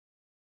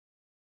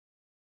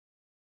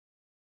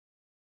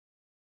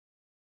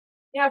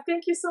Yeah,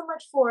 thank you so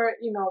much for,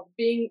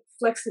 being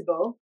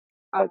flexible.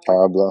 No Um,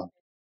 problem.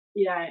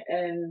 yeah,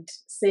 and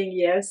saying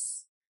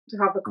yes to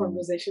have a Mm,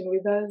 conversation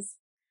with us.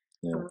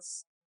 Uh,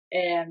 yes.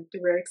 and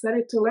we're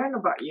excited to learn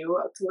about you,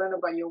 to learn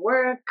about your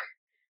work,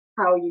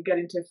 how you get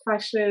into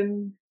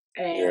fashion,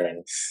 and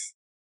Yes.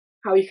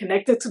 how you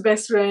connected to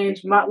Best Range,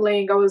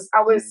 modeling. I was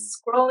Mm.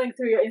 scrolling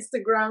through your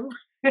Instagram.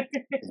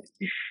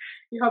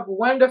 You have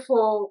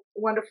wonderful,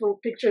 wonderful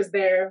pictures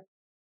there.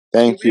 The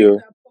Thank way you you.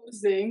 are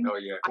posing. Oh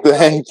yeah. I love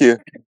Thank you.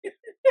 it.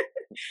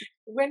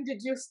 When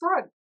did you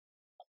start?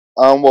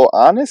 Well,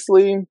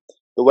 honestly,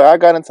 the way I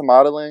got into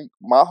modeling,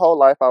 my whole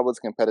life I was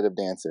a competitive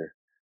dancer. Oh,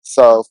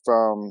 So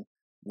from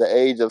the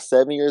age of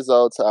 7 years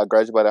old till I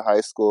graduated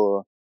high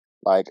school,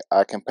 like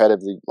I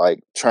competitively like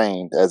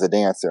trained as a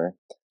dancer.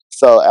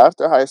 So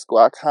after high school,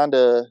 I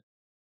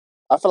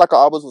feel like I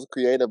always was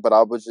creative, but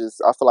I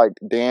feel like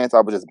dance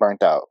I was just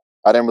burnt out.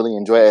 I didn't really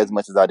enjoy it as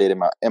much as I did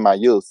in my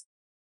youth.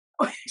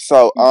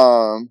 So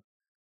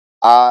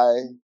I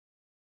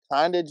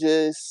kind of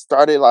just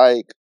started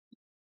like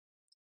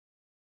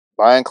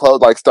buying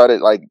clothes, like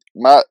started like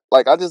my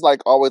like I just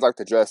like always like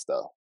to dress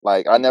though.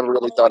 Like I never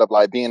really thought of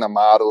like being a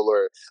model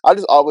or I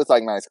just always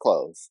like nice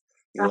clothes.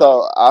 uh,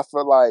 So I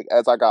feel like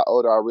as I got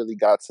older, I really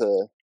got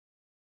to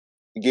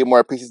get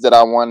more pieces that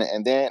I wanted,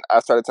 and then I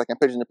started taking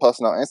pictures and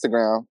posting on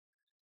Instagram.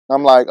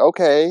 I'm like,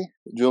 okay,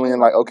 Julian,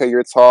 like, okay,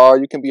 you're tall,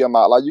 you can be a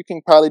model, like, you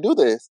can probably do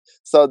this.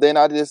 So then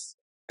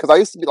because I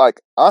used to be like,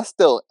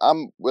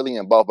 I'm really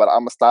in both, but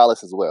I'm a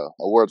stylist as well,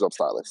 a wardrobe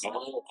stylist.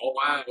 Oh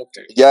wow.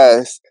 Okay.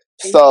 Yes.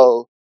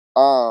 So,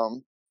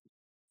 um,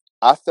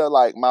 I feel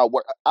like my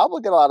work, I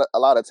would get a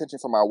lot of attention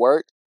for my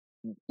work.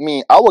 I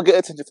mean, I would get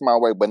attention for my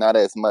work, but not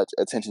as much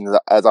attention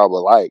as I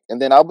would like.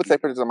 And then I would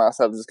take pictures of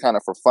myself just kind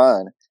of for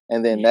fun.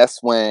 And then yeah, that's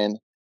when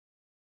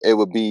it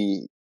would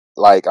be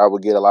like I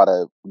would get a lot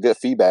of good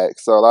feedback.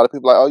 So a lot of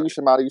people like, oh, you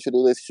should model, you should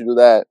do this, you should do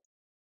that.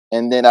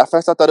 And then at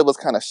first I thought it was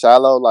kind of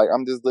shallow. Like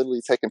I'm just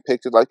literally taking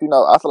pictures. Like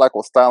I feel like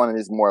with styling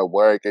is more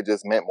work. It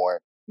just meant more.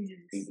 yes.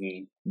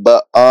 Mm-hmm.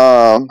 But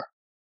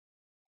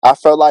I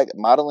felt like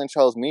modeling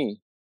chose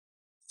me.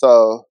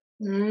 So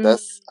Mm.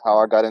 that's how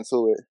I got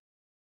into it.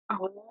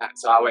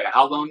 So wait,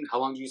 how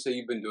long do you say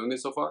you've been doing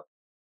this so far?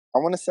 I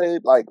want to say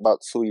like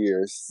about 2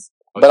 years.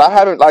 Oh, But I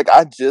haven't like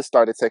I just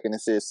started taking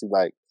it seriously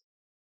like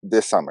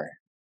this summer.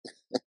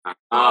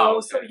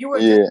 Oh, so okay. you were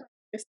just Yeah,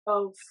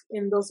 yourself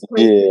in those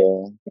places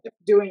yeah, just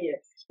doing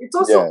it. It's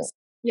also,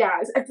 yeah.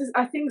 yeah,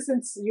 I think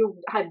since you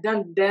had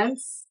done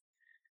dance,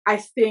 I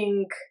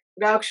think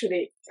I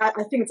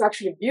think it's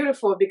actually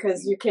beautiful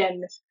because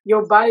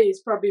your body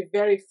is probably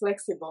very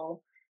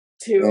flexible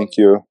to, Thank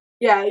you.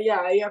 yeah,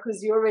 yeah, yeah,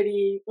 because you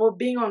already, or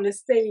being on the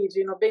stage,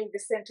 being the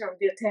center of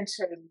the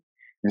attention.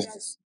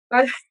 That's,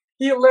 that,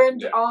 you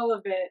learned Yeah. all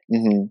of it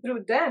Hmm.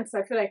 through dance.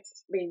 I feel like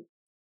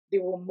they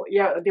will,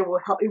 yeah, they will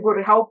help. It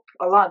would help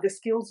a lot. The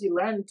skills you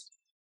learned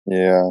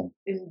Yeah.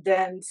 in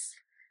dance.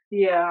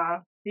 Yeah,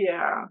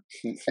 yeah.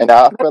 And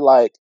I feel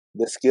like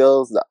the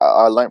skills that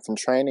I learned from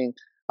training,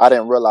 I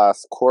didn't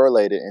realize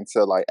correlated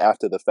until like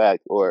after the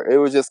fact, or it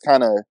was just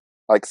kind of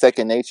like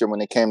second nature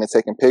when it came to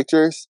taking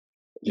pictures.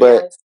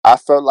 But Yes. I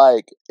felt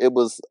like it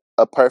was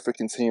a perfect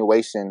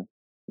continuation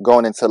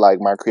going into like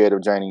my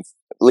creative journey,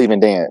 leaving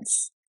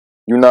dance.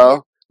 Yeah.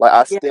 Like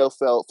I Yeah. still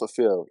felt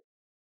fulfilled.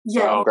 So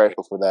Yes. I'm Okay.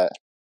 grateful for that.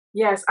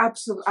 Yes.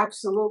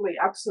 Absolutely.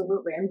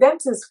 Absolutely. And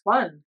dance is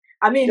fun.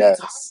 I mean, it's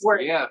hard Yes.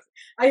 work. Yeah.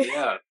 I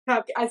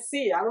Yeah. I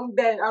see. I don't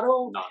dance. I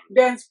don't No.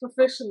 dance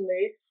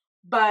professionally,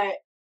 but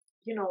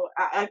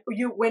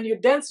you when you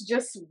dance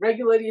just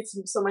regularly, it's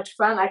so much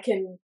fun. I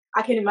can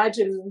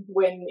imagine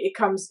when it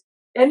comes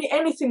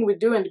anything we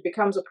do and it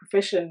becomes a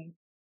profession.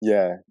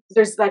 Yeah.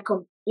 There's like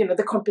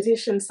the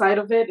competition side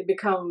of it. It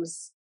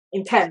becomes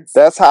intense.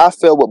 That's how I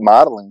feel with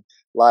modeling.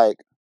 Like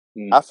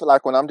Mm. I feel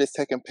like when I'm just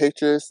taking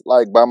pictures,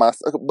 like by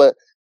myself, but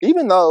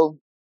even though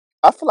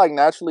I feel like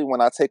naturally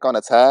when I take on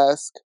a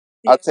task,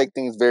 I Yeah. take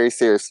things very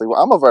seriously. Well,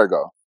 I'm a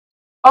Virgo.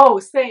 Oh,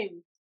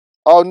 same.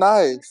 Oh,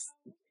 nice.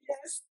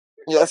 Yes.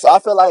 Yeah, so I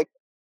feel like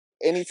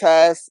any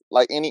task,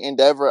 like any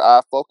endeavor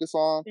I focus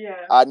on,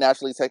 Yeah. I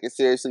naturally take it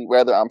seriously,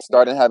 whether I'm Yeah.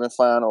 starting having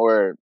fun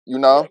or, Yeah.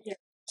 Yeah.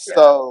 Yeah.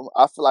 So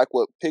I feel like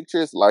with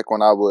pictures, like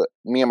when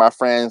me and my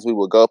friends, we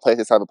would go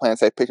places, have a plan,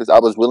 take pictures. I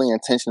was really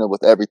intentional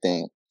with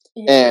everything.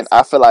 And Yes.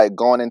 I feel like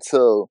going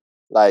into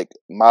like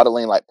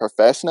modeling like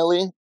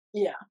professionally,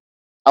 Yeah.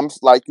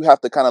 like you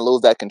have to kind of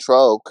lose that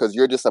control because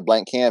you're just a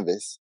blank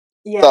canvas.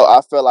 So Yeah.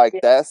 I feel like Yeah.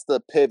 that's the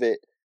pivot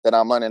that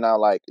I'm learning now.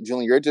 Like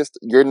Julian,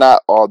 you're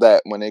not all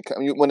that when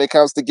it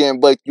comes to getting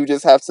booked. You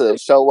just have to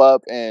show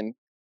up and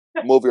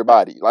move your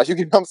body. Like you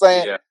get what I'm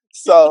saying. Yeah.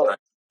 So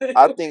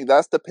I think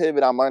that's the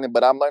pivot I'm learning,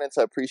 but I'm learning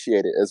to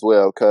appreciate it as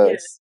well Yes.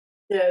 because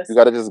you Yes.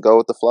 got to just go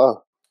with the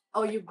flow.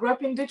 Oh, you grew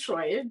up in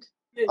Detroit?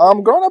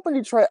 Growing up in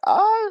Detroit,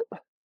 I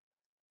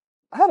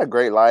had a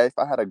great life.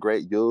 I had a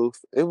great youth.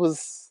 It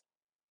was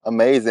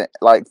amazing.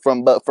 Like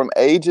from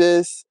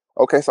ages.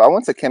 Okay, so I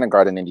went to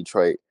kindergarten in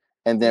Detroit,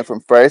 and then from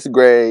first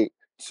grade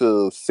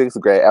to 6th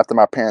grade. After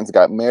my parents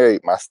got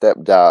married, my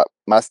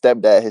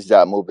stepdad, his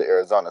job moved to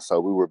Arizona, so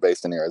we were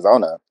based in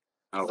Arizona.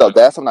 Oh So wow.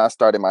 that's when I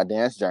started my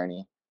dance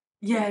journey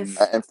Yes.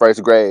 in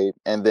 1st grade,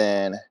 and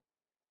then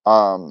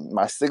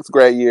my 6th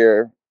grade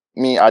year,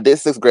 I did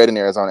 6th grade in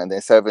Arizona, and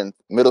then 7th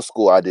middle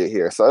school I did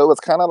here. So it was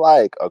kind of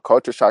like a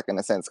culture shock in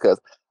a sense, because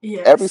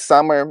every Yes.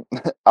 summer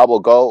I will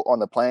go on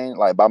the plane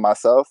like by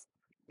myself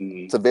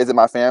Mhm. to visit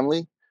my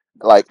family,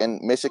 like in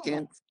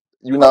Michigan.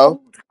 You How know,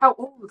 old? How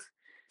old?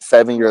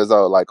 7 years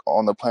old, like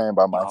on the plane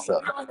by Oh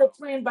myself. You're on the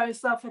plane by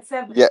yourself at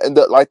 7. Yeah, and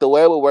the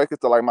way it would work is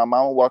that like my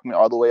mom would walk me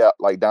all the way up,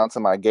 like down to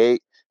my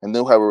gate, and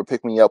then whoever would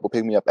pick me up will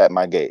pick me up at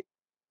my gate,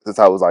 since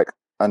I was like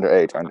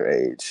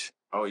underage.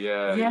 oh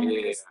yeah, yeah.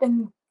 Yes.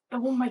 And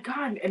oh my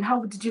God. And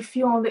how did you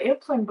feel on the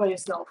airplane by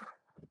yourself?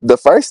 The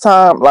first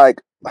time,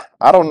 like,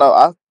 I don't know,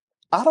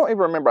 I don't even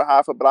remember how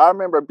I felt, but I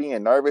remember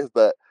being nervous.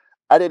 But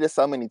I did it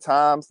so many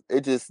times,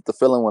 the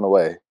feeling went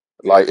away.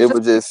 Yeah, Like It it just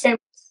was just became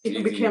it's it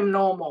easy. became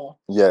normal.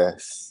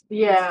 yes,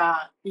 Yeah,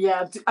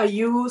 yeah. Are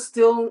you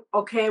still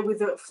okay with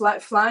the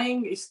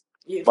flying? Is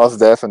you, most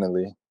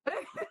definitely,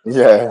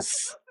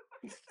 yes.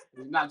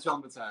 You're not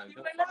traumatized.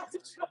 you were not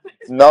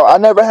No, I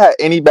never had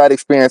any bad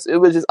experience. It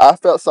was just I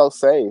felt so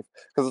safe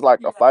because like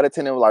a Yeah, flight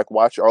attendant would like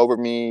watch over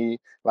me,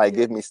 like yeah.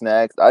 give me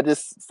snacks. I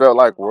just felt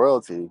like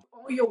royalty.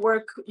 All your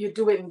work, you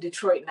do it in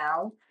Detroit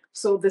now.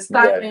 So the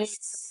styling,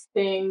 Yes,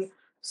 everything.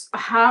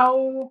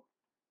 How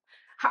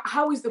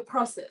is the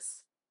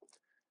process?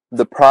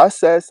 the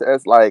process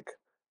as like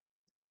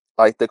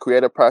the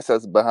creative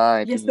process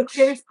behind Yes, the each.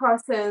 creative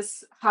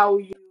process. How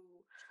you,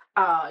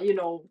 you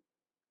know,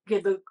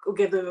 get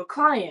the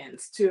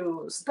clients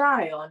to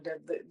style, and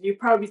you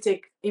probably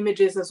take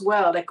images as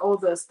well, like all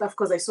the stuff.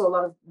 Because I saw a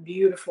lot of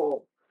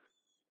beautiful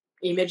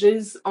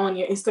images on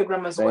your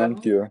Instagram as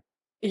Thank well. you.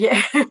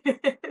 Yeah.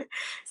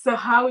 So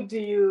how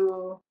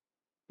do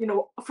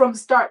from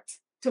start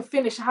to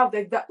finish, how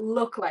did that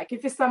look like?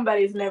 If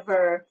somebody's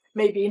never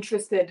maybe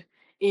interested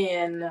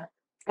in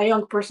a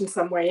young person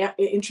somewhere, yeah,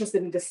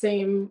 interested in the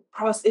same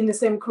process, in the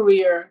same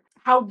career,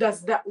 how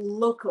does that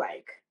look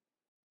like?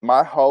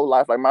 My whole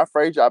life, like my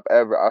first job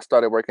ever, I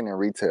started working in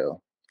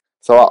retail.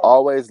 So I Oh,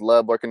 always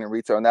loved working in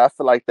retail, and I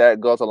feel like that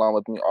goes along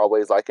with me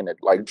always liking it,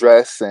 like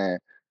dress and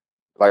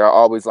like I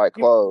always like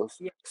you, clothes.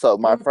 yeah, So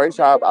my you first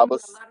probably job, get I with a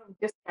was lot of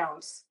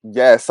discounts.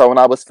 yeah. So when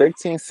I was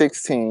 15,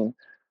 16,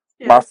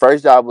 my Yes.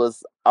 first job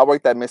was I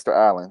worked at Mr.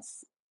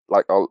 Allen's.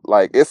 Like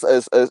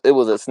it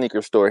was a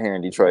sneaker store here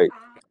in Detroit,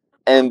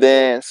 and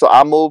then so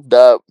I moved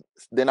up.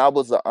 Then I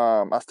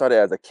started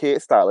as a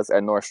kid stylist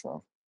at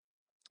Nordstrom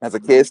as a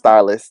kid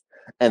stylist,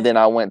 and then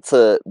I went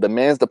to the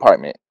men's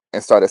department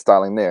and started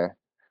styling there.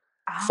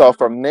 So Ah,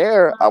 from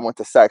there, I went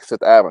to Saks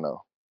Fifth Avenue.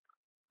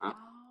 Huh?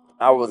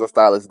 I was a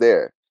stylist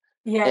there,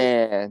 yes,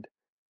 and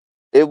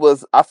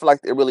I feel like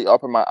it really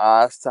opened my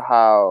eyes to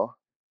how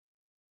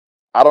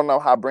I don't know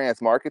how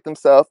brands market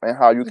themselves and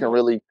how you can yes,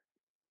 really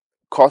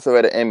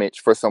cultivate an image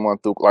for someone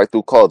through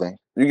clothing.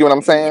 You get what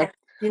I'm saying?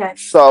 yes,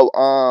 yes,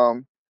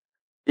 So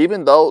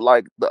even though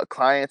like the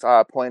clients I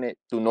appointed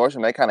through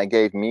Nordstrom, they kind of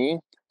gave me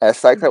as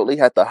Saks, I really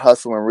had to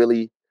hustle and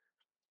really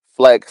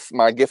flex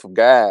my gift of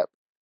gab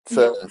yes,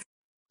 to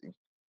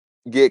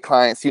get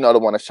clients, to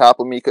want to shop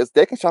with me, because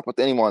they can shop with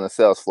anyone on the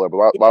sales floor, but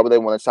why would they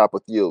want to shop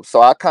with you?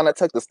 So I kind of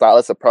took the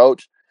stylist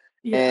approach,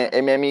 and yeah,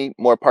 it made me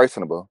more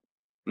personable.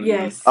 Mm-hmm.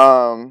 yes,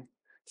 Um,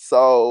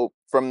 so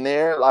from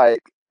there,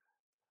 like,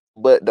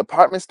 but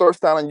department store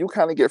styling, you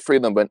kind of get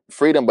freedom, but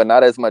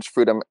not as much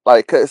freedom.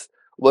 Like, cause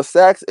with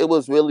Saks, it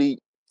was really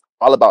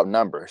all about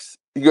numbers.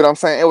 You get what I'm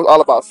saying? It was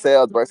all about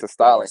sales versus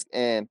styling,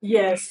 and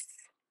yes.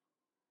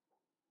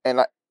 and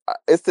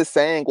it's the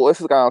saying. Well, this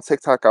is a guy on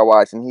TikTok I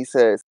watch, and he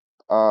says,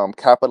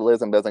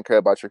 capitalism doesn't care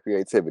about your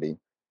creativity.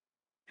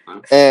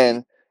 Huh?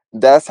 And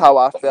that's how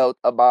I felt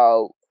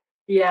about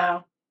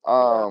Yeah,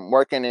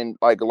 working in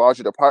like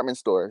larger department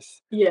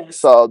stores. yes,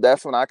 So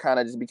that's when I kind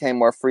of just became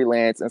more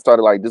freelance and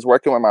started like just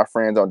working with my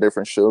friends on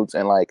different shoots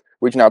and like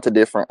reaching out to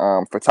different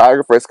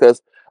photographers,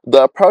 because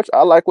the approach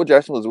I like with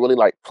Justin was really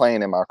like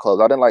playing in my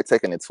clothes. I didn't like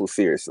taking it too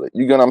seriously.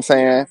 You get what I'm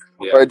Yeah, saying?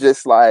 yeah. Or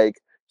just like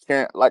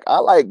caring, like I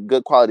like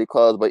good quality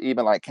clothes, but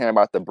even like caring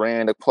about the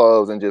brand of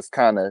clothes and just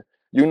kind of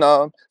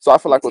so I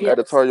feel like with yes,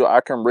 editorial,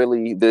 I can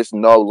really, there's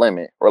no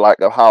limit or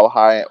like of how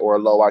high or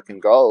low I can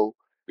go,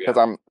 because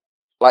Yeah. I'm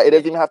like, it yes.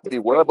 doesn't even have to It's be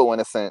free. wearable in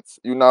a sense,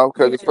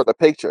 because it's Yes, for the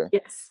picture.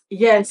 yes,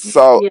 yes,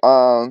 So yes,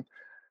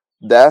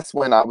 that's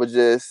when I would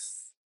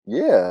just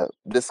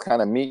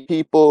kind of meet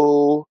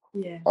people.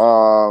 yes.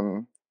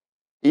 Um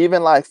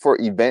Even like for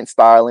event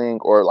styling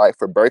or like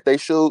for birthday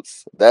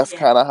shoots, that's Yes.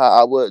 kind of how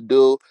I would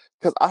do,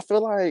 because I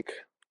feel like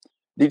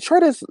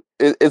Detroit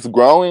is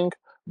growing,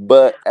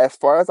 but Yeah. as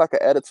far as like an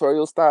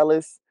editorial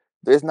stylist,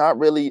 there's not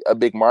really a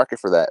big market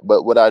for that.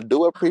 But what I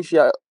do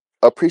appreciate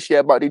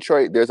about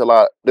Detroit, there's a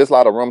lot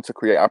of room to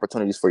create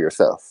opportunities for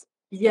yourself.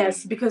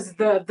 Yes, because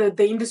the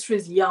industry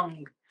is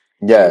young,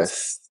 and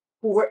Yes.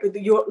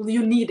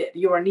 you need it.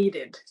 You are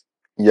needed.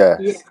 Yeah,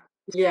 Yes.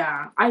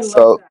 yeah. I love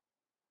So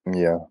that.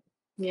 yeah.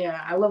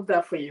 Yeah, I love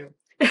that for you.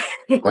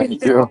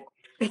 Thank you.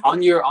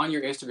 On your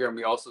Instagram,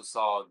 we also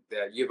saw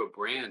that you have a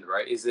brand,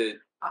 right? Is it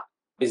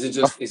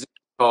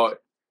called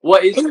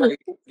what is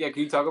yeah?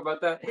 Can you talk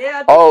about that?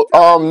 Yeah. Oh,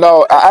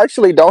 no, I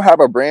actually don't have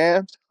a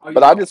brand, Oh, you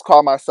but I don't. just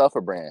call myself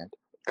a brand.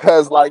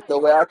 Cause Oh like the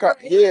way I cut,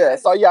 yeah.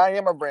 So yeah, I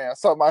am a brand.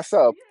 So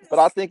myself, but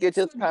I yes. think it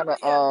So just kind of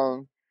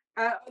Julian,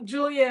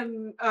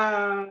 Julian,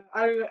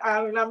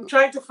 I'm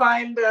trying to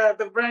find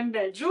the brand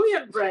name.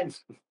 Julian brand.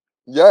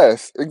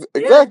 yes, Yeah,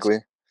 exactly.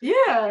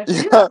 yeah,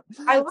 yeah. Yeah.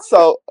 I like it.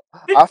 So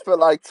I feel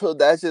like too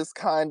that's just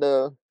kind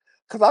of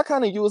because I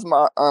kind of use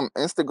my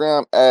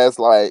Instagram as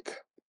like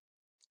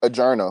a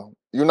journal,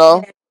 you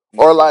know, Yeah,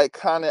 or yeah, like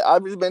kind of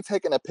I've just been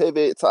taking a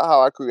pivot to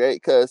how I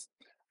create because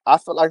I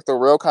feel like the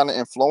real kind of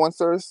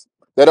influencers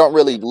they don't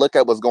really look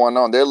at what's going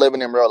on. They're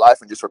living in real life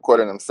and just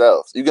recording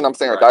themselves. You get what I'm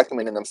saying? Or Right.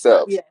 documenting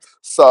themselves. yes,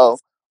 So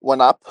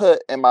when I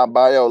put in my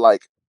bio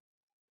like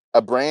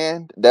a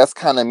brand, that's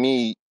kind of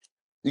me.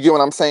 You get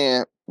what I'm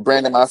saying?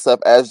 Branding myself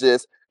as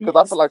just because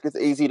I yes, feel like it's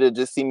easy to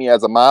just see me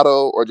as a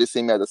model or just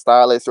see me as a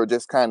stylist or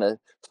just kind of.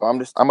 So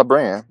I'm a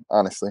brand,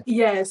 honestly.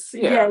 yes,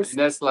 Yeah, yes, and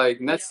that's like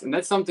and yeah,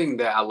 that's something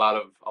that a lot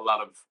of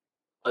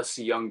us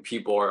young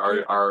people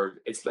yeah, are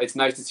it's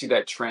nice to see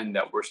that trend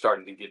that we're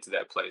starting to get to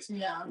that place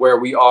yeah, where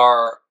we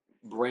are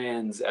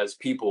brands as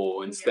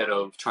people instead yeah,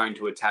 of trying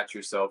to attach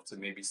yourself to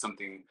maybe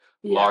something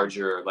yeah,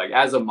 larger like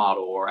as a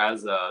model or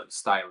as a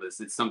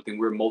stylist. It's something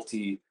we're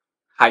multi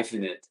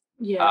hyphenate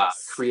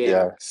yes,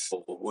 creative Yes.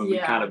 people when yeah,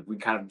 we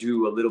kind of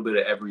do a little bit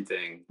of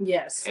everything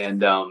yes.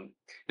 and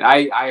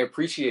I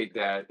appreciate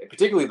that,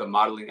 particularly the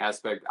modeling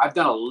aspect. I've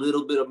done a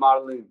little bit of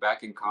modeling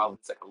back in college,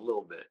 like a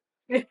little bit.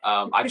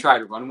 I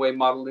tried runway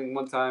modeling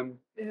one time,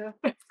 Yeah.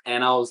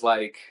 and I was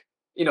like,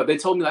 they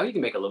told me like you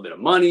can make a little bit of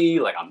money.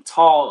 Like I'm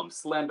tall, I'm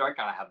slender, I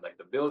kind of have like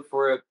the build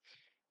for it.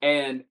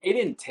 And it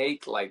didn't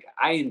take like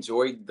I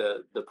enjoyed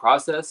the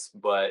process,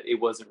 but it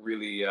wasn't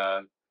really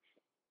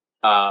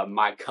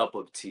my cup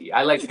of tea.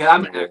 I like 'cause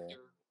I'm an Yeah. actor.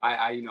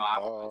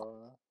 Uh,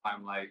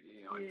 I'm like,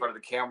 in Yeah. front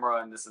of the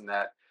camera and this and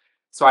that.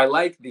 So I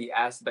like the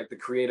aspect, the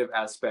creative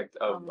aspect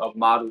of Yeah.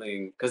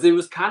 modeling because it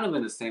was kind of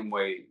in the same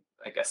way,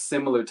 like a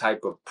similar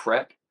type of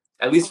prep,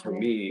 at least for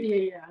me.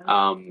 Yeah, yeah.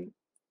 Um,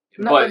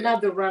 Not, but but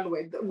not the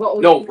runway. What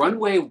was no,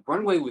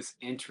 runway was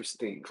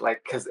interesting,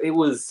 like because it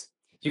was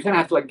you kind of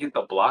have to like get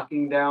the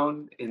blocking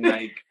down and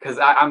like because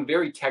I'm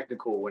very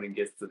technical when it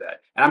gets to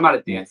that, and I'm not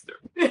a yeah. dancer.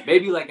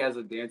 Maybe like as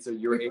a dancer,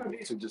 you're you able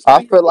probably to just I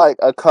like feel like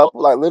a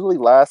couple, like literally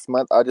last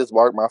month, I just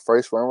worked my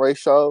first runway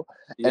show,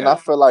 and I yeah.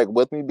 feel like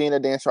with me being a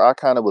dancer, I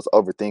kind of was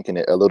overthinking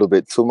it a little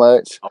bit too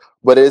much. Oh,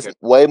 But okay, it's okay.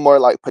 way more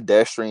like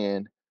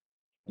pedestrian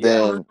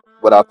Yeah. than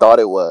what I uh, thought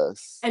it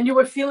was. and you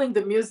were feeling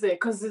the music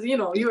because Y-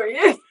 you're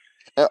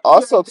And you're a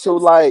also too,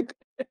 dancer. like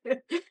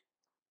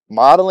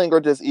modeling or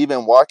just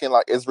even walking,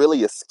 like it's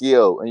really a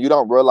skill, and you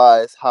don't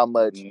realize how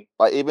much. Mhm.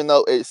 Like even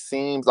though it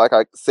seems like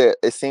I said,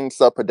 it seems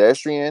so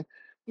pedestrian.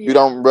 You Yeah.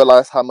 don't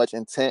realize how much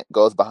intent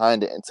goes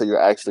behind it until you're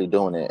actually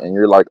doing it, and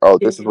you're like, "Oh,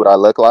 this is Yeah. what I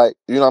look like."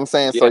 You know what I'm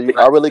saying? So Yeah,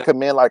 I really exactly.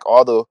 commend like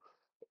all the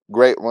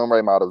great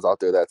runway models out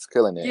there that's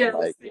killing it, and Yes.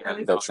 like Yeah, Yes.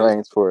 that no, it's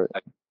trains for it.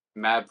 like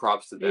mad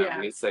props to them.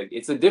 Yeah.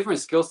 It's a different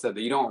skill set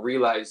that you don't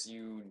realize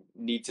you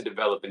need to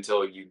develop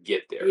until you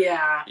get there.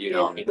 Yeah.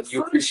 Yeah. And The you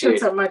photo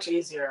shoots appreciate are much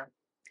easier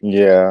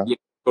Yeah, yeah,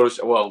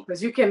 well,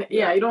 because you can. yeah.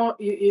 Yeah. You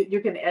don't.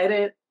 You can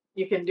edit.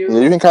 You can yeah, you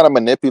do. can kind of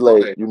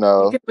manipulate, Okay. You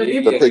can the Yeah.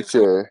 manipulate.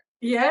 picture.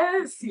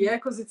 Yes. Yeah.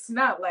 Because it's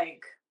not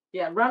like.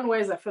 Yeah.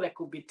 Runways. I feel like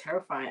would be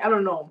terrifying. I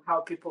don't know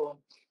how people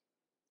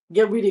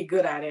get really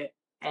good at it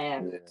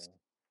and. Yeah.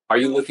 Are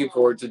you looking Also,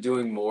 forward to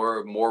doing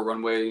more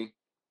runway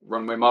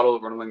model,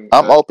 runway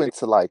I'm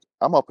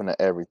open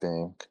to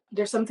everything.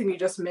 there's something you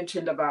just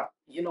mentioned about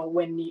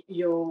when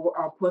you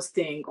are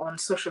posting on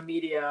social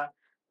media,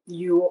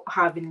 you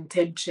have an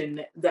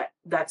intention that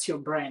that's your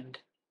brand.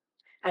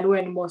 And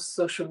when most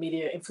social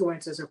media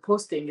influencers are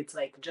posting, it's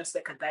like just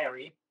like a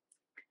diary.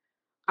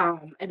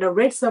 And I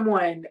read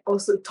someone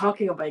also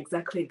talking about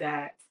exactly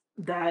that,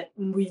 that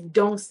we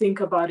don't think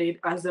about it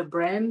as a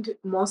brand.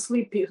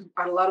 Mostly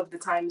a lot of the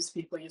times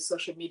people use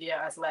social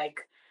media as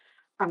like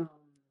um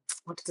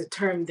what's the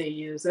term they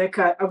use, like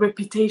a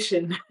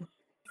reputation.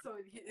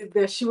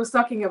 So she was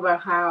talking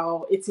about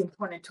how it's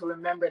important to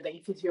remember that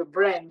if it's your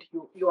brand,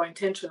 you are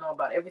intentional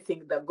about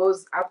everything that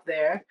goes up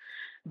there.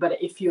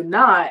 But if you're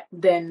not,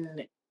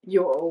 then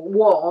your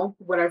wall,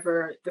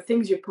 whatever the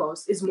things you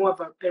post, is more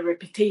of a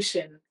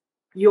reputation,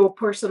 your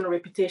personal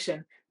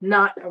reputation,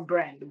 not a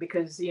brand.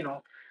 Because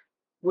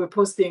we're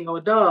posting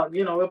our dog,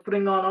 we're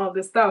putting on all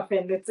this stuff,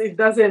 and it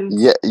doesn't.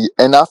 Yeah,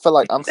 and I feel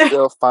like I'm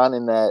still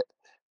finding that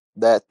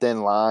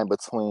thin line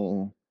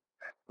between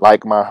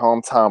like my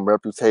hometown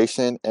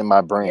reputation and my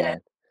Yeah.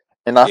 brand.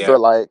 And I Yeah. feel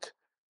like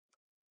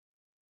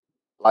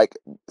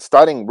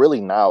starting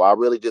really now, I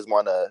really just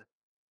want to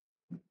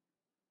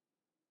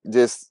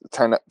just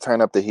turn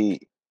up the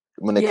heat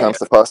when it Yeah. comes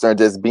to Yes. posting and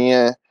just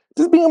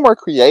being more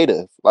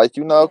creative. Like,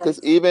 because Yes.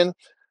 even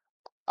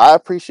I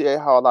appreciate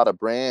how a lot of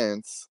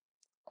brands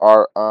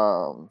are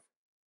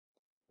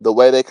the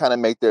way they kind of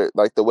make their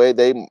like the way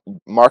they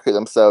market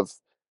themselves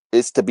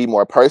is to be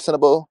more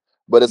personable,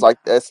 but it's Yeah. like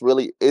that's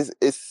really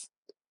it's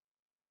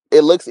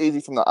it looks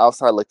easy from the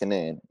outside looking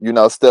in,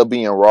 still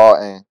being raw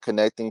and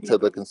connecting to Yeah.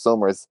 the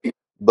consumers, Yeah.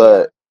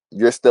 but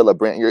you're still a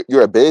brand.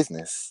 You're a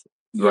business.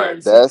 Right.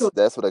 Yes.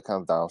 That's what it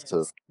comes down to.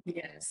 Yes.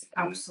 Yes.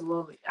 Mhm.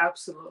 Absolutely.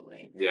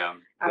 Absolutely. Yeah.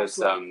 That's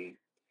Absolutely.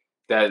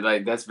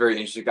 that's very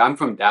interesting. I'm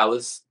from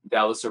Dallas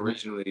Mhm.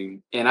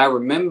 originally, and I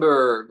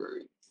remember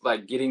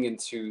like getting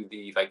into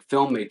the like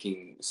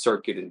filmmaking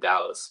circuit in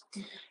Dallas,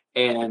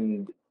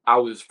 and I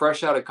was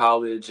fresh out of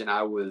college, and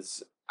I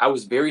was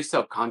very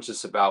self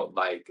conscious about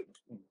like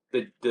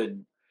the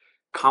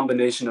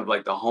combination of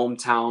like the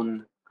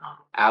hometown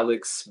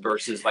Alex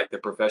versus like the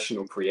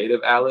professional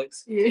creative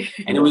Alex. Yeah.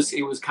 And it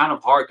was kind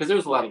of hard because there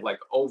was a lot of Yeah. like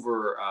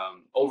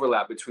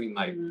overlap between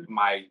like Mhm.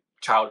 my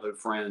childhood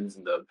friends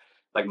and the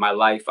like my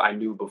life I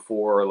knew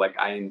before like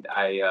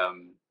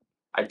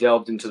I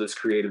delved into this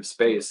creative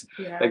space.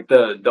 Yeah. Like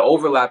the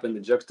overlap and the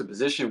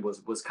juxtaposition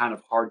was kind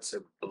of hard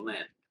to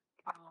blend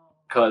Oh.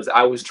 because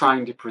I was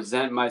trying to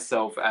present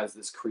myself as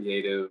this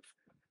creative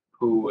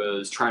who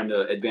was trying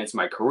to advance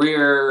my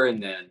career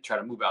and then try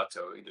to move out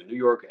to either New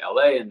York or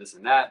LA and this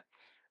and that.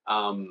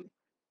 Um,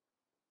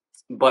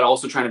 but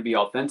also trying to be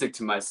authentic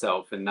to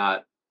myself and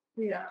not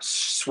Yeah.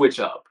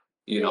 switch up.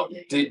 Yeah.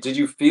 Yeah. Yeah. Did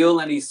you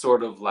feel any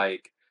sort of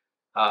like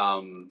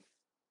um,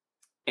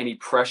 any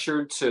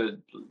pressure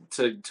to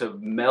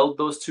meld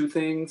those two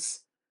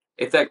things?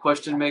 If that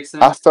question makes I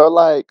sense. felt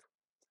like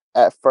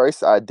at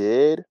first I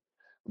did,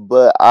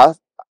 but I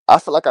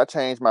feel like I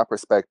changed my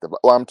perspective,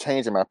 or I'm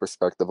changing my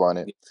perspective on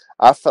it.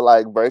 I feel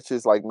like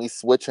versus like me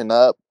switching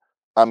up,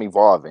 I'm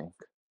evolving.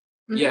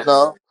 You Mhm. Yes.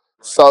 know, Right.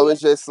 so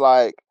it's just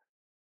like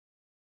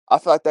I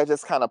feel like that's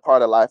just kind of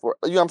part of life. Or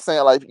you know what I'm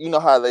saying? Like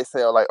how they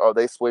say, like, oh,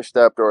 they switched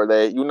up, or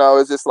they,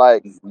 it's just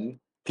like Mhm.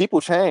 people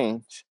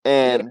change,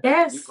 and You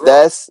Yes. grow.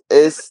 that's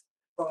it's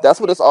that's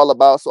what it's all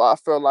about. So I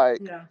feel like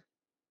Yeah.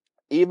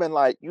 even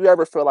like you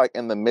ever feel like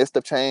in the midst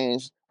of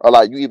change, or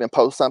like you even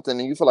post something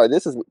and you feel like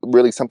this is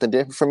really something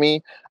different for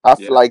me. I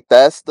feel Yeah. like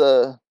that's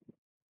the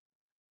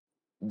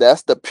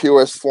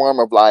purest form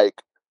of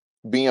like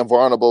being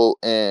vulnerable,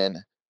 and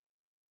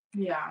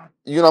Yeah.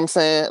 you know what I'm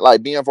saying,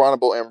 like being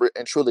vulnerable and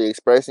and truly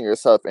expressing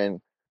yourself,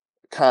 and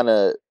kind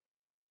of,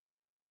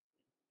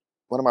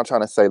 what am I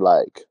trying to say,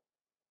 like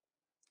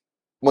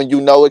when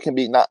it can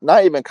be not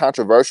even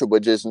controversial,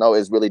 but just know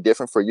it's really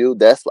different for you.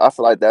 That's I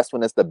feel like that's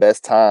when it's the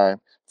best time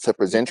to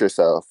present Yeah.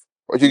 yourself.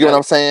 Or you And get what that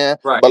I'm saying?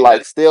 right. But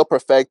like still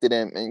perfect it,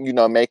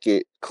 and make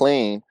it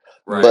clean.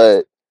 Right.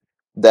 But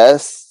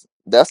that's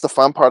the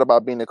fun part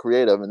about being a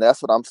creative, and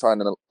that's what I'm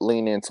starting to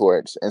lean in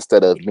towards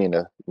instead of being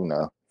a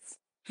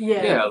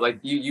Yes. Yeah, like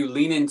you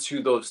lean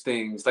into those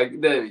things.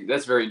 Like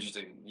that's very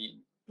interesting.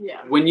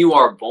 Yeah. When you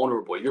are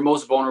vulnerable, you're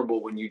most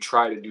vulnerable when you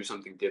try to do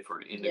something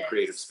different in the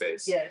creative Yes.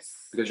 space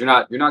Yes. because you're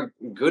not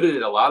good at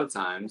it a lot of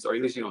times, or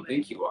at least you don't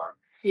think Absolutely. you are.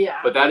 Yeah.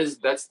 But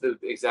that's the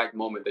exact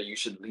moment that you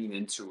should lean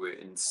into it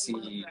and I love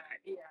see that.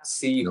 Yeah.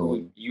 see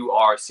who Mm. you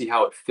are, see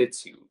how it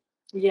fits you.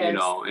 Yes.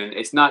 And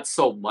it's not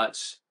so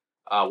much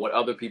what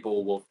other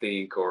people will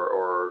think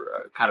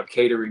or kind of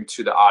catering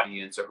to the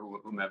audience or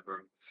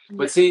whomever, Yeah.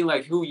 but seeing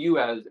like who you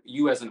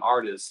as an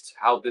artist,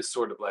 how this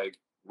sort of like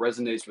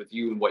resonates with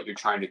you and what you're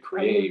trying to I love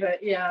create,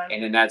 that. Yeah.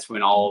 and then that's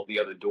when all the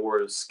other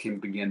doors can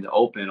begin to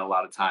open a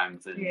lot of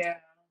times, and Yeah.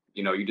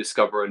 you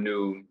discover a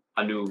new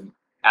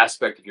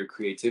aspect of your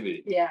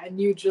creativity. Yeah. A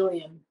new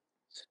Julian.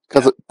 Yeah.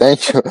 Because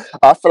thank you.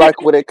 I feel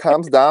like what it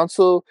comes down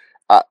to,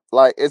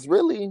 like it's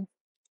really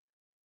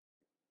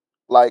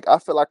like I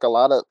feel like a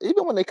lot of,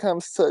 even when it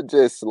comes to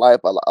just life,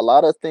 a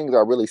lot of things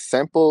are really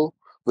simple,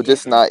 but Yeah.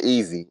 just not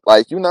easy.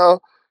 Like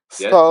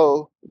Yes.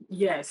 so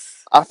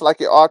Yes. I feel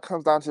like it all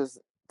comes down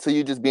to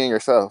you just being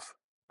yourself,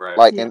 Right.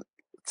 like Yeah. in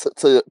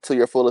to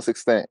your fullest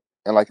extent,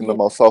 and like in the Yeah.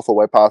 most soulful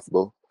way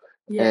possible,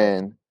 Yes.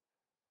 and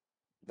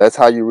that's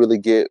how you really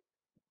get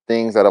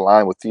things that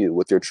align with you,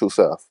 with your true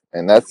self,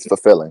 and that's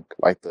fulfilling.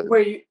 Like Were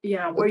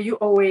you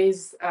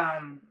always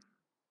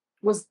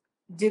was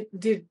did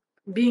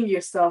being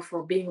yourself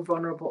or being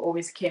vulnerable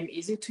always came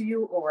easy to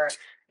you, or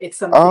it's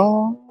something?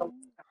 um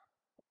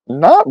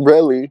not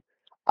really.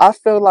 I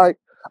feel like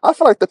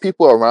the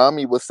people around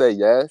me would say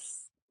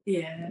yes,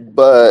 Yeah.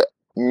 but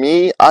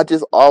me, I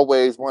just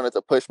always wanted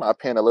to push my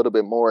pen a little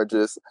bit more.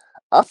 Just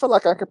I feel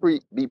like I could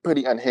be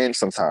pretty unhinged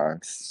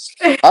sometimes.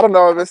 I don't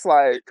know if it's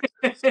like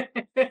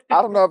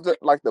I don't know if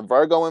like the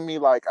Virgo in me,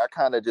 like I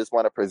kind of just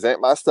want to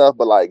present myself,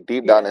 but like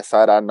deep down Yeah.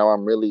 inside, I know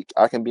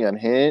I can be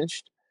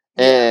unhinged,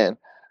 Yeah. and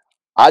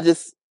I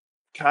just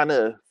kind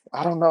of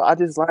I don't know. I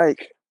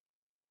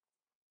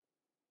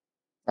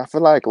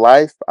feel like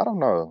life. I don't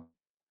know.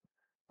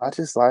 I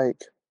just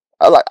like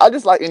I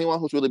just like anyone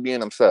who's really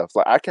being themselves.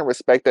 Like I can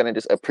respect that and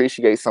just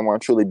appreciate someone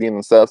truly being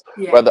themselves,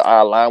 whether Yes. I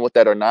align with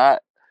that or not.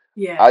 I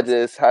Yes.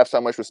 just have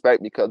so much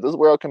respect because this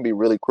world can be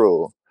really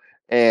cruel,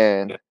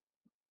 and Yeah.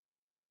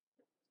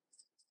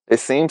 it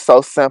seems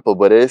so simple,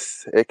 but it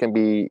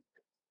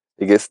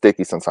gets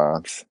sticky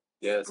sometimes.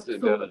 Yes,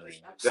 it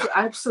does.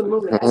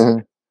 Absolutely.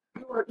 Absolutely.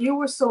 I, you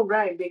were so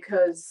right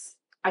because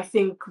I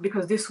think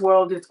because this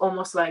world is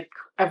almost like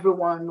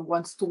everyone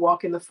wants to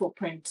walk in the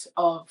footprint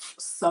of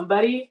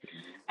somebody,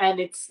 and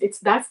it's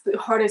that's the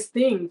hardest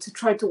thing, to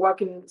try to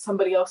walk in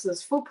somebody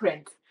else's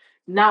footprint,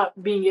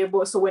 not being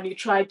able. So when you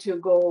try to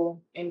go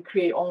and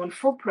create your own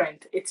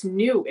footprint, it's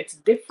new, it's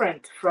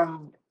different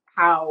from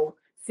how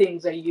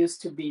things are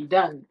used to be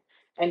done,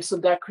 and so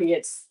that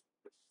creates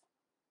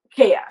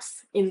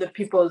chaos in the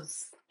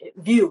people's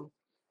view,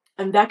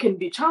 and that can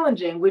be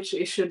challenging, which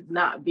it should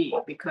not be,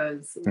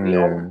 because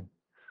Yeah.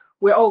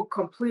 we're all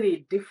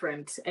completely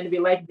different, and we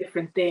like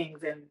different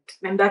things,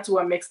 and that's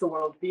what makes the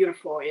world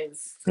beautiful,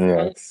 is us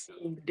Yes.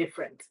 being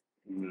different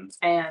Mhm.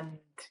 and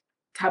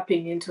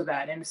tapping into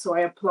that. And so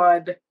I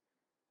applaud.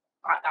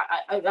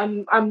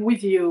 I'm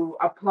with you,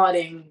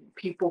 applauding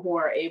people who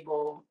are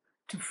able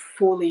to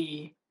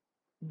fully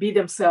be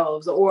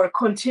themselves or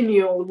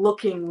continue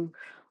looking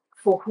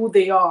for who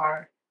they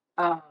are.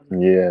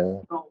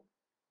 Yeah. So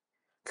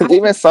I Because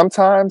even think,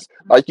 sometimes,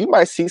 like you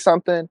might see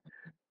something,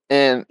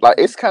 and like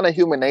it's kind of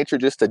human nature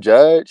just to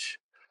judge,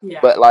 yeah,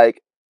 but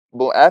like,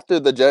 but after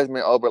the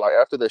judgment over, like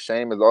after the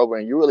shame is over,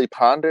 and you really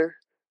ponder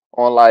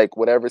on like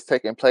whatever's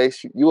taking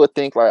place, you would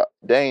think like,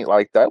 dang,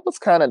 like that was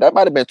kind of, that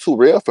might have been too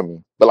real for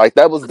me, but like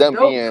that was it's them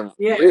dope. being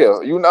Yeah,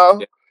 real, you know.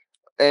 Yeah.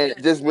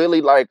 And just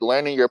really like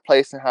learning your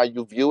place and how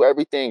you view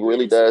everything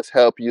really yes, does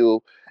help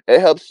you. It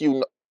helps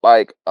you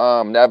like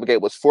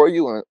navigate what's for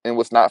you and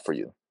what's not for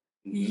you.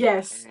 Mhm.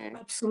 yes,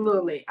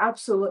 absolutely,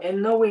 absolutely,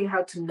 and knowing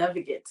how to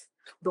navigate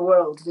the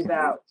world Mhm.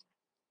 without,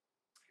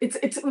 it's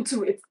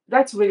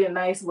that's really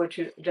nice what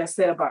you just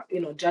said about,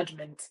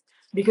 judgment,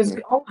 because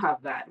we Mhm. all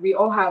have that. We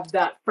all have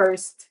that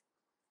first,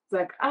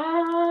 like,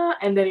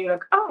 and then you're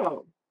like,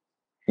 oh,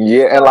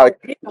 Yeah, and so,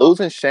 like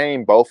losing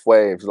shame both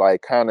ways,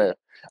 like kind yeah, of,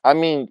 I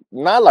mean,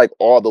 not like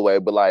all the way,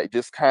 but like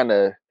just kind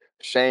of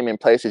shame in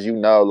places, you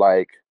know,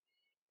 like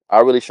I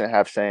really shouldn't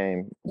have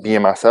shame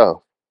being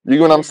myself. You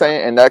know what I'm yeah,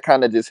 saying? And that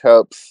kind of just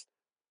helps,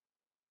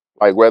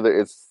 like whether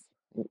it's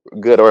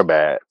good or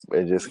bad,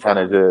 it just kind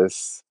yeah. of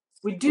just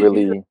We do that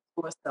really,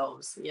 to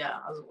ourselves, yeah,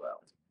 as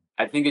well.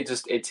 I think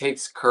it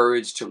takes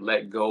courage to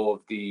let go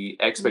of the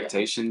Yeah,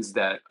 expectations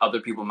that other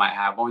people might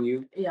have on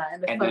you, yeah,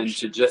 and and then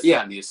to just, assumptions.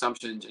 yeah, the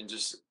assumptions, and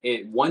just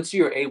it, once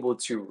you're able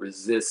to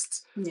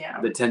resist Yeah,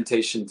 the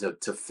temptation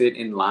to fit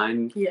in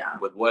line yeah,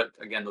 with what,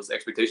 again, those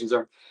expectations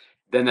are,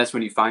 then that's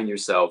when you find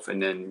yourself, and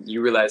then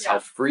you realize how yeah,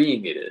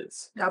 freeing it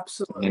is. And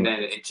absolutely. then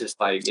it's just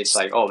like, it's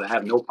like, oh, I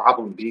have no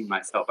problem being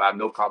myself. I have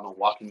no problem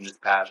walking this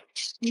path,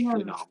 Yeah,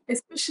 you know.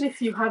 especially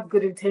if you have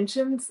good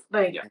intentions,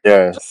 like, Yeah.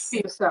 just yes. be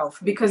yourself,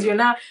 because you're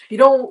not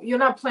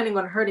planning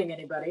on hurting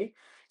anybody.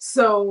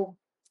 So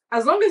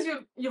as long as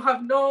you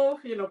have no,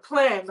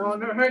 plan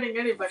on hurting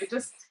anybody,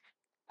 just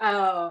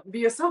be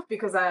yourself,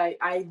 because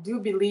I do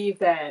believe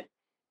that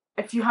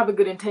if you have a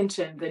good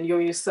intention, then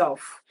you're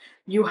yourself.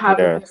 You have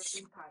a better Yes.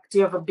 impact.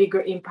 You have a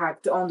bigger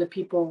impact on the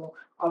people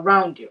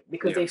around you,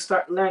 because Yeah. they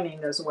start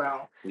learning as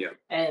well. Yeah.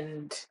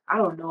 And I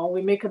don't know,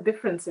 we make a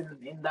difference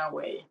in that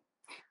way.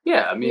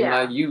 Yeah, I mean,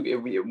 Yeah, like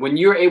when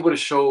you're able to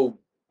show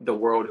the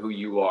world who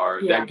you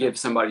are, yeah, that gives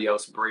somebody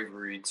else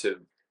bravery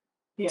to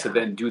yeah.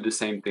 then do the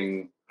same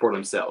thing for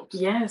themselves,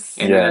 Yes.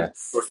 and then it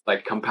sort Yes. of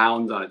like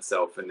compounds on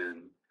itself, and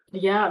then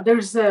Yeah,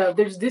 there's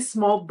this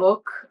small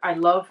book I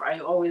love.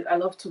 I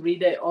love to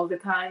read it all the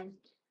time.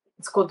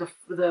 It's called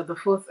the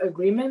Fourth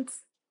Agreement.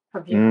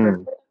 Have you heard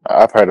of Mm. it?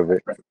 I've heard of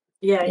it.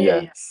 Yeah, yeah,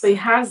 yeah. So Yes. it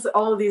has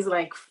all these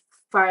like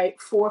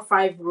four or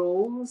five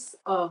rules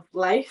of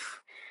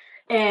life,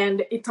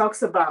 and it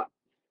talks about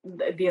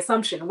the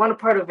assumption. One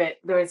part of it,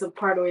 there is a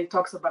part where it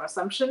talks about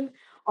assumption,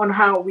 on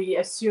how we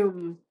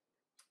assume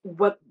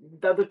what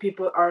the other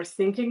people are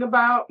thinking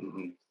about,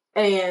 mhm,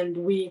 and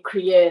we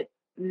create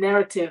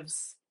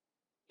narratives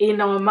in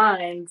our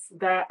minds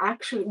that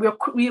actually we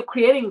are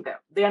creating them.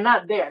 They are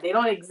not there. They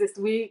don't exist.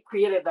 We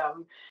created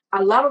them.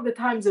 A lot of the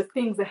times, the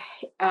things that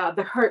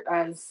hurt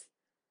us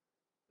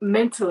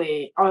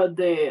mentally are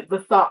the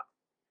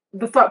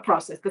thought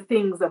process, the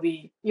things that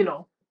we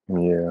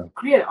Yeah.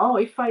 create. Oh,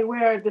 if I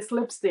wear this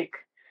lipstick,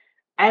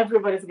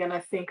 everybody's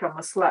gonna think I'm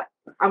a slut.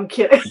 I'm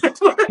kidding.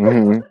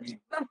 Hmm.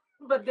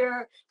 But there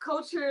are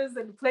cultures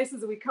and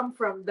places we come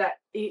from that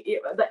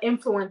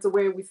influence the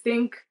way we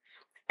think.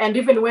 And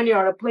even when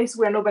you're at a place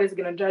where nobody's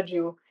gonna judge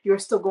you, you're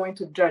still going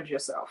to judge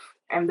yourself,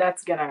 and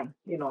that's gonna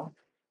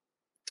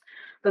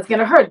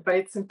hurt. But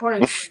it's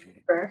important to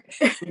remember.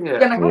 It's yeah,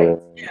 gonna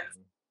hurt. Yeah.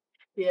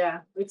 Yeah,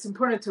 it's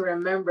important to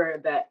remember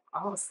that,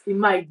 oh, it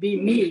might be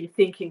me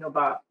thinking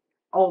about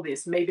all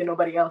this. Maybe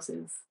nobody else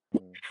is.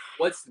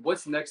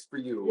 what's next for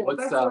you? Yeah,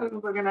 What's that's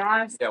what we're gonna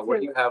ask yeah, what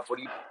do too. you have? What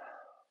do you?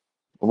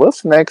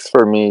 What's next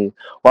for me?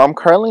 Well, I'm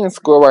currently in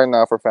school right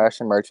now for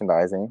fashion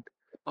merchandising.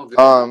 Oh, good.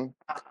 Um,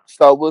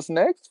 so what's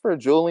next for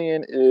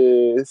Julian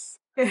is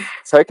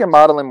taking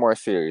modeling more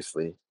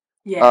seriously.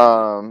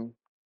 Yeah, Um,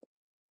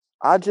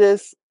 I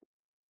just,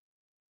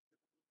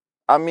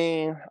 I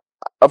mean,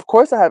 of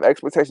course I have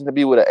expectations to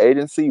be with an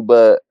agency,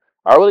 but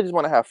I really just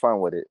want to have fun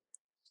with it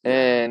yeah,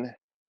 and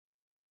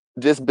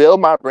just build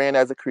my brand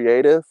as a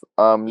creative,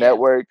 yeah,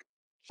 network,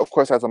 of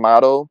course, as a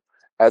model,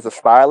 as a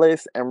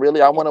stylist, and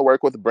really I want to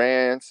work with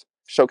brands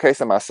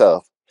showcasing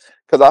myself,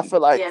 because I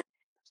feel like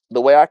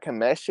the way I can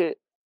mesh it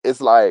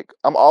is like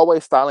I'm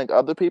always styling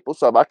other people.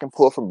 So if I can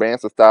pull from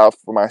brands to style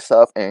for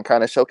myself and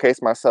kind of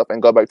showcase myself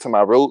and go back to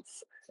my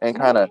roots and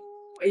kind of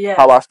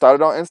how I Yes.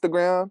 started on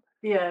Instagram,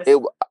 Yes.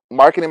 it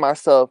marketing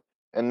myself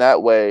in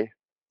that way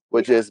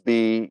would Yeah. just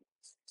be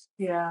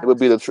Yeah. it would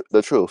be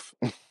the truth.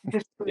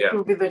 This Yeah.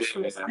 will be the Yeah.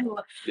 truth. Yeah.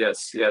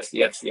 Yes. Yes.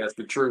 Yes. Yes.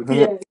 The truth.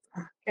 Yes.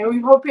 And we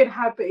hope it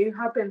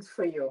happens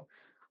for you.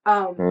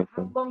 Mhm.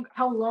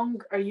 How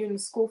long are you in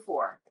school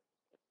for?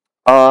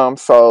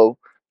 So,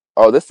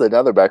 oh, this is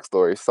another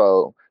backstory.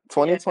 So,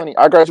 Yeah. 2020,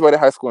 I graduated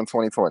high school in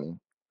 2020.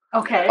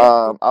 Okay.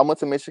 I went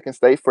to Michigan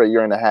State for a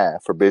year and a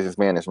half for business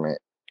management.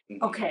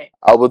 Okay.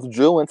 I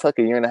withdrew and took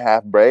a year and a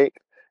half break.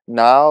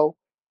 Now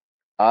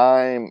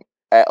I'm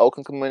at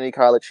Oakland Community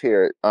College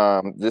here,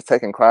 just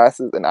taking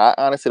classes, and I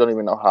honestly don't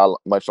even know how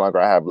much longer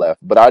I have left,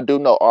 but I do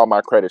know all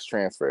my credits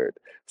transferred.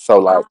 So,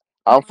 Oh, like,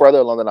 I'm further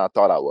along than I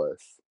thought I was.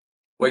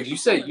 wait, you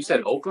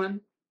said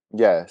Oakland?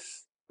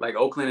 Yes. Like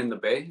Oakland in the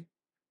Bay?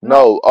 No.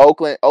 No,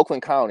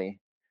 Oakland County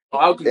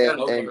Oh, Oakland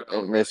County. Okay. in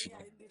Okay. Michigan.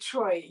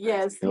 Detroit.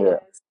 Yes. Yeah.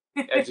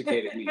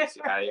 Educated me.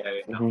 Yeah. Yeah.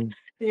 Yeah. No. Mhm.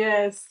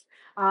 Yes.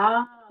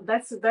 Ah,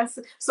 that's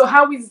so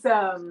how is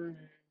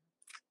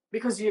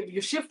because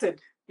you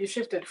shifted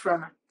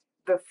from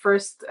the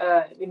first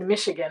in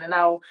Michigan and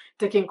now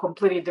taking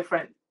completely a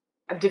different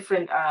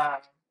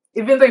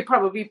even though it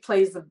probably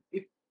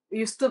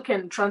you still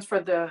can transfer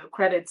the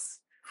credits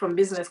from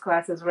business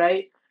classes,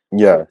 right? To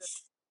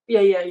Yes.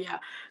 yeah.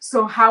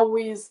 So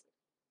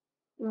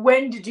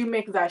when did you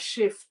make that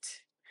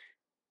shift?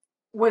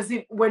 Was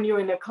it when you were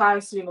in a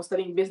class,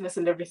 studying business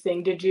and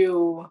everything? Did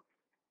you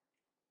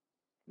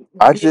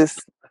I be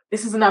just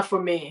this is not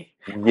for me?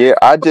 Yeah,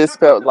 I just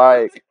felt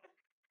like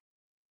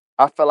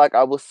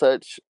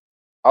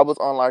I was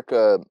on like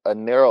a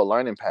narrow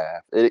learning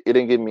path. It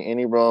didn't give me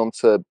any room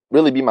to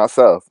really be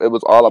myself. It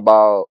was all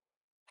about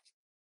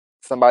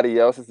somebody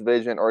else's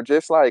vision or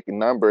just like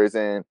numbers,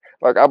 and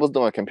like I was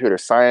doing computer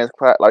science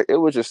class. Like it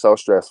was just so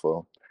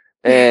stressful.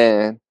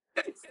 And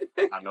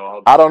I know all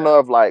I about don't that. know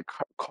if like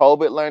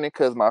COVID learning,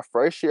 because my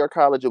first year of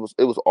college it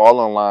was all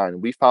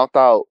online. We found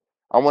out,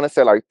 I want to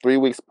say, like 3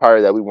 weeks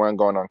prior that we weren't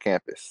going on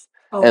campus,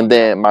 Oh and no.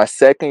 then my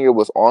second year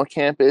was on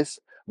campus.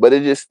 But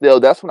it just still,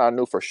 that's when I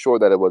knew for sure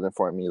that it wasn't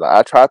for me. Like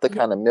I tried to Yeah,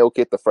 kind of milk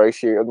it the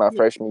first year. It was my yeah,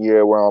 freshman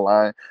year. We're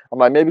online. I'm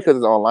like, maybe yeah, because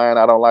it's online,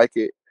 I don't like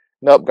it.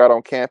 Nope, got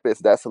on campus.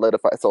 That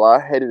solidified. So I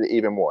hated it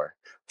even more.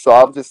 So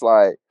I oh, was just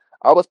like,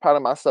 I was proud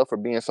of myself for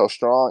being so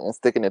strong and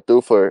sticking it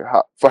through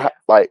yeah,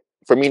 like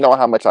for me knowing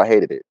how much I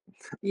hated it.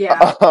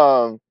 yeah,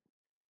 Um,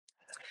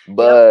 yep,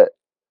 but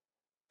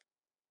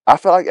I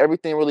feel like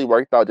everything really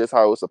worked out just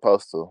how it was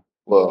supposed to.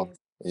 Well, yes,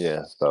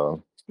 yeah.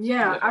 So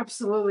yeah, Yeah.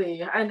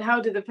 absolutely. And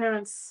how did the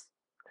parents?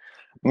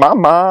 my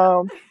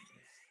mom,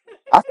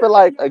 I feel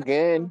like You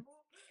again, know,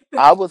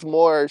 I was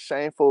more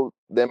shameful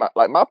than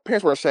my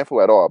parents weren't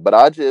shameful at all, but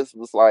I just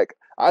was like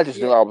I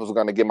just knew yeah, I was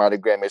gonna get my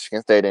degree at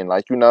Michigan State, and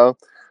yeah.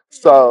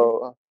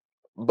 so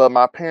but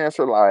my parents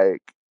were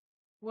like,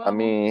 I Well,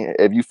 mean,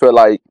 if you feel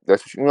like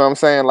that's, you know what I'm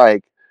saying,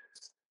 like,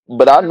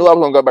 but I um, knew I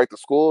was gonna go back to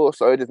school,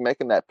 so it just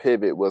making that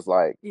pivot was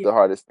like yeah, the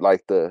hardest.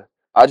 Like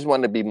I just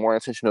wanted to be more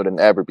intentional than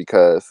ever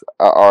because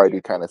I yeah,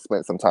 already kind of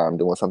spent some time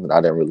doing something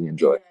I didn't really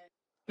enjoy.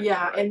 yeah,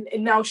 yeah. Right.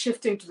 And now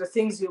shifting to the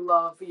things you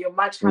love, you're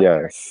much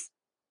happier. Yes.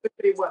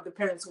 Especially what the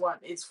parents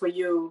want is for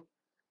you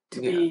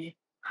to Yeah. be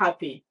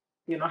happy.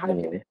 Mhm.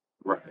 Happiness. Yeah,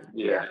 Right.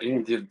 yeah, Yeah.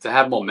 And to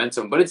have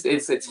momentum, but it's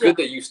yeah, good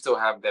that you still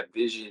have that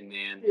vision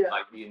and yeah,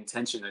 like the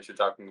intention that you're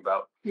talking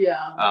about.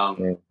 yeah, Um,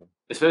 Mhm.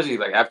 especially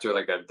like after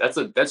like that's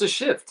a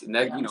shift, and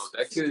that yeah.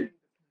 that Especially could, during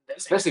the pandemic.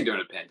 especially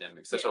during a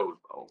pandemic, such Yeah, a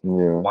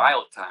Yeah.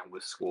 wild time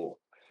with school.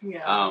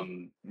 yeah,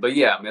 But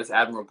yeah, I mean, it's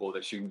admirable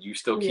that you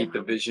still keep yeah.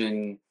 the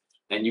vision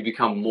and you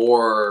become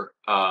more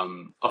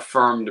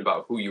affirmed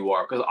about who you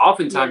are. Because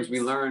oftentimes we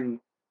Yes. learn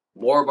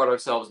more about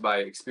ourselves by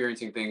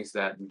experiencing things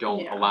that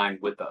don't Yeah. align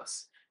with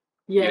us.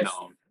 You Yes.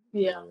 know,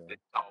 Yeah.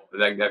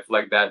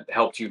 like that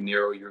helped you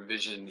narrow your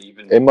vision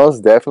even. It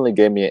most definitely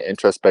gave me an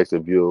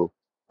introspective view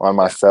on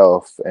Yeah.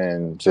 myself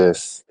and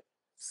just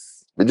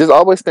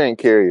always staying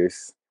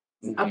curious.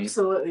 Hmm.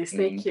 Absolutely.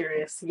 Stay Hmm.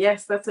 curious.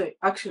 Yes, that's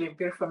actually a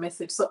beautiful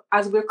message. So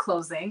as we're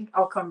closing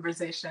our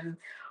conversation,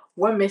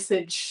 what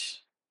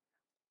message,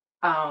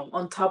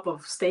 on top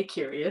of stay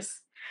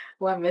curious,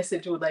 what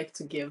message would like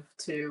to give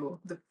to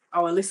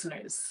our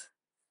listeners?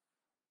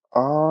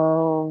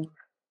 Um,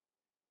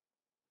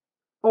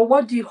 Or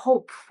what do you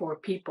hope for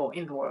people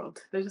in the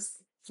world?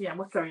 Yeah,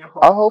 what are your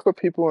I hope? hope for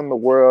people in the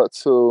world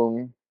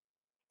to.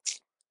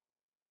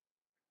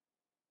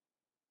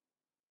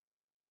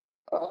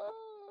 Uh,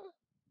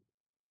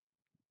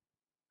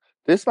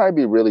 this might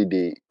be really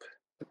deep,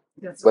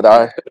 That's but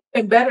okay.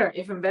 And better,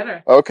 even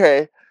better.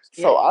 okay.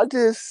 So Yeah. I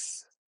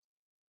just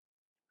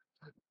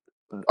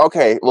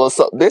okay. Well,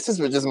 so this is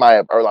just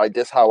or like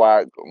just how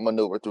I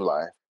maneuver through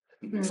life.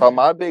 Hmm. So Mm,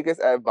 my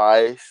biggest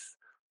advice,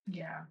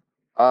 yeah.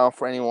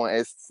 for anyone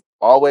is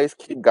always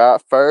keep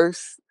God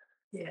first,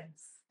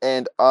 Yes.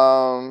 and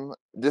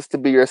just to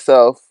be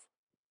yourself.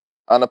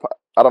 I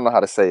don't know how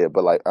to say it,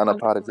 but like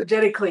unapologetic.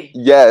 Unapologetically.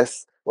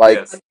 Yes, like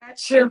Yes. I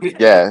got you.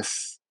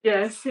 yes,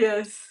 Yes,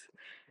 yes.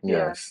 Yeah,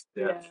 yes.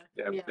 yeah,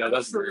 Yeah, yeah,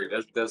 that's great.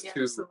 That's yeah,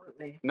 two.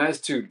 absolutely. That's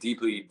two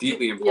deeply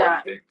Yeah,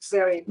 important things.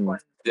 very Mhm.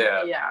 important.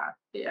 Yeah. Yeah,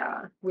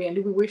 yeah. We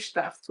wish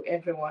that to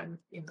everyone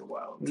in the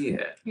world.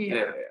 Yeah. Yeah,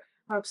 Yeah.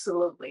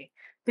 absolutely.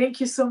 Thank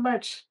you so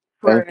much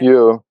Thank for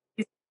you.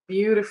 this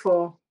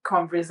beautiful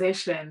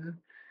conversation.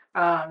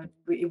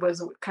 It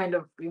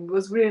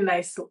was really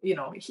nice,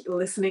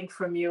 listening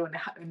from you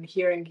and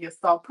hearing your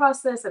thought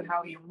process and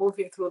how you're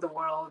moving through the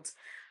world,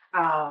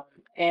 um,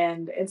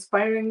 and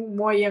inspiring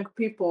more young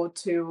people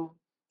to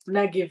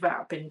not give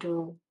up and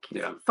to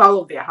Yeah.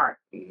 follow their heart.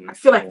 I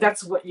feel like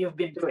that's what you've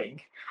been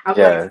doing. I'm like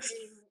Yes.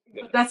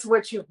 saying,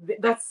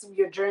 that's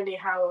your journey.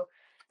 How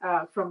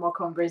from our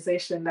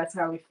conversation, that's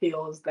how it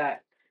feels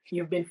that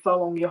you've been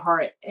following your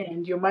heart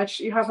and you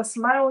have a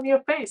smile on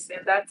your face,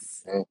 and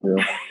that's Thank you.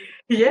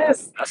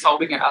 yes, That's all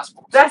we can ask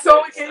for. that's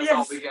all we can. That's all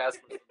Yes, we can ask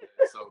for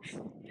today. So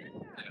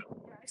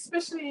yeah.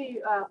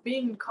 Especially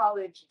being in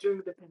college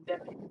during the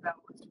pandemic, that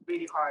was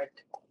really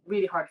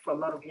hard for a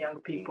lot of young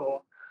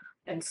people,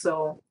 and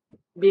so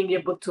being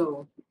able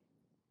to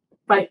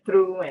fight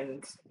through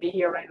and be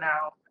here right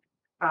now,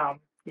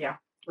 yeah,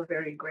 we're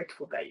very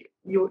grateful that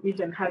you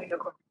even having a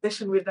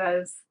conversation with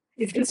us.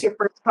 Is this your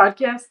first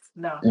podcast?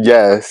 No,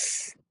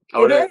 Yes.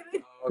 oh, it is.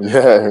 okay.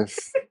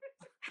 Yes.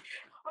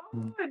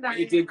 Oh, But you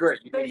nice. did great.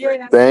 You So, did yeah, great.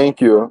 yeah,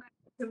 Thank you.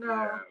 to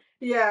know.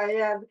 Yeah.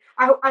 Yeah.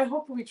 I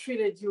hope we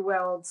treated you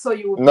well, so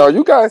you would No, be.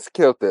 you guys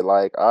killed it.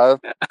 Like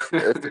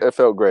it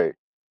felt great.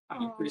 I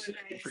Oh, appreciate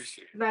it. nice,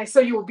 Appreciate it. nice. So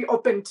you will be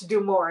open to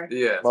do more.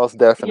 Yes. Most Yeah,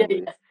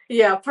 definitely.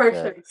 yeah.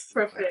 Perfect, Yes.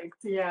 perfect.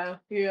 Yeah,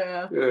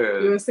 yeah. You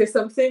Good. want to say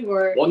something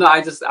or? Well, no,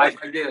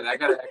 again, I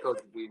gotta echo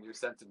your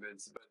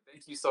sentiments, but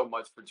thank you so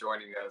much for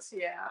joining us.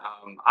 Yeah,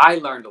 I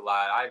learned a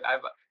lot.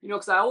 I've,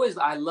 because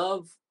I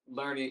love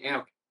learning,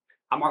 and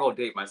I'm not gonna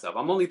date myself.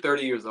 I'm only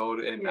 30 years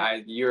old, and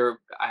yeah,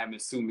 I'm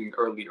assuming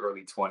early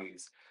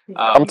 20s. yeah.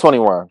 I'm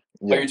 21. Oh,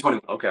 Yeah. you're 20.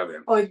 Okay, okay.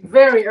 Oh,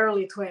 very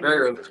early Very 20s.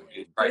 early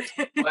 20s, right?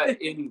 But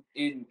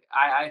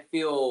I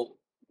feel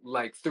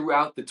like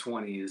throughout the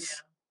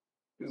 20s,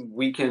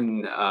 we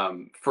can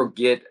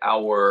forget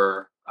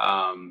our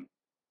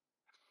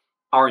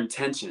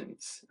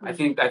intentions. I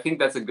think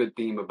that's a good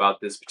theme about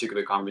this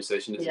particular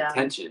conversation is Yeah,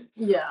 intention.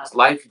 yeah, 'Cause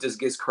life just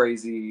gets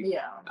crazy.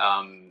 yeah,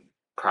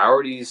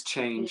 Priorities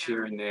change yeah,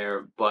 here and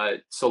there,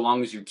 but so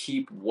long as you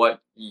keep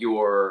what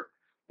your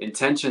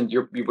intention,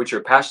 what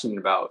you're passionate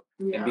about,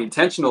 and be yeah,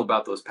 intentional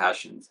about those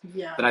passions,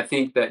 yeah, then I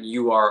think that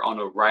you are on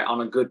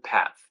a good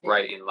path, yeah,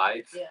 right, in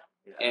life. yeah,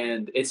 yeah.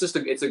 And it's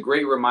a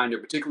great reminder,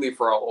 particularly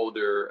for our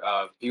older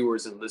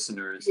viewers and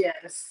listeners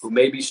Yes. who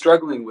may be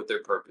struggling with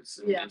their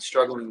purpose Yeah. and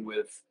struggling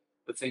with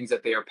the things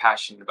that they are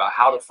passionate about,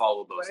 how to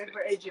follow those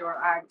Whatever things. age you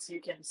are at,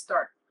 you can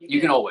start. You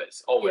can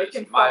always, Yeah, you always.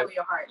 can follow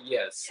your heart.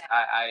 Yes, Yeah.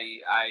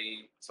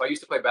 so I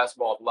used to play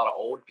basketball with a lot of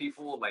old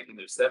people, like in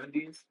their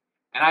 70s,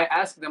 and I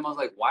asked them, I was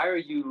like, why are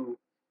you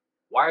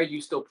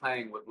still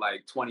playing with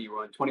like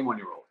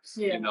 21-year olds?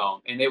 Yeah.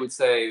 And they would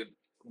say,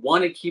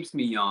 one, it keeps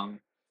me young,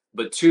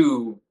 but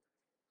two,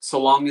 so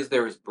long as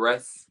there is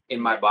breath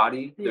in my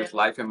body, there's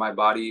life in my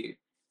body,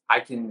 I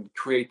can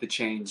create the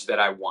change that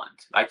I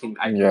want. I can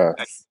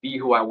Yes. be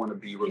who I want to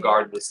be,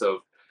 regardless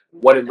of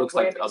what it looks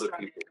like to other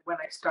people. When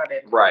I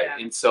started. Right. Yeah.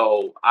 And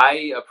so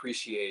I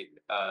appreciate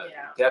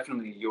Yeah.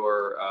 definitely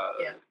your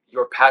Yeah.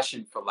 your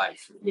passion for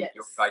life, Yes.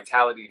 your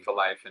vitality for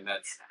life, and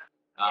that's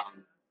Yeah.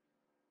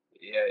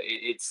 yeah,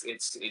 it's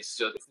just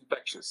it's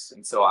infectious.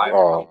 And so I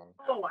Oh.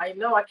 Oh, I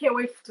know. I can't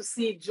wait to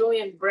see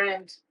Julian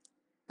brand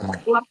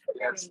blossoming.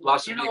 yes,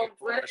 blossoming and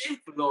flourish.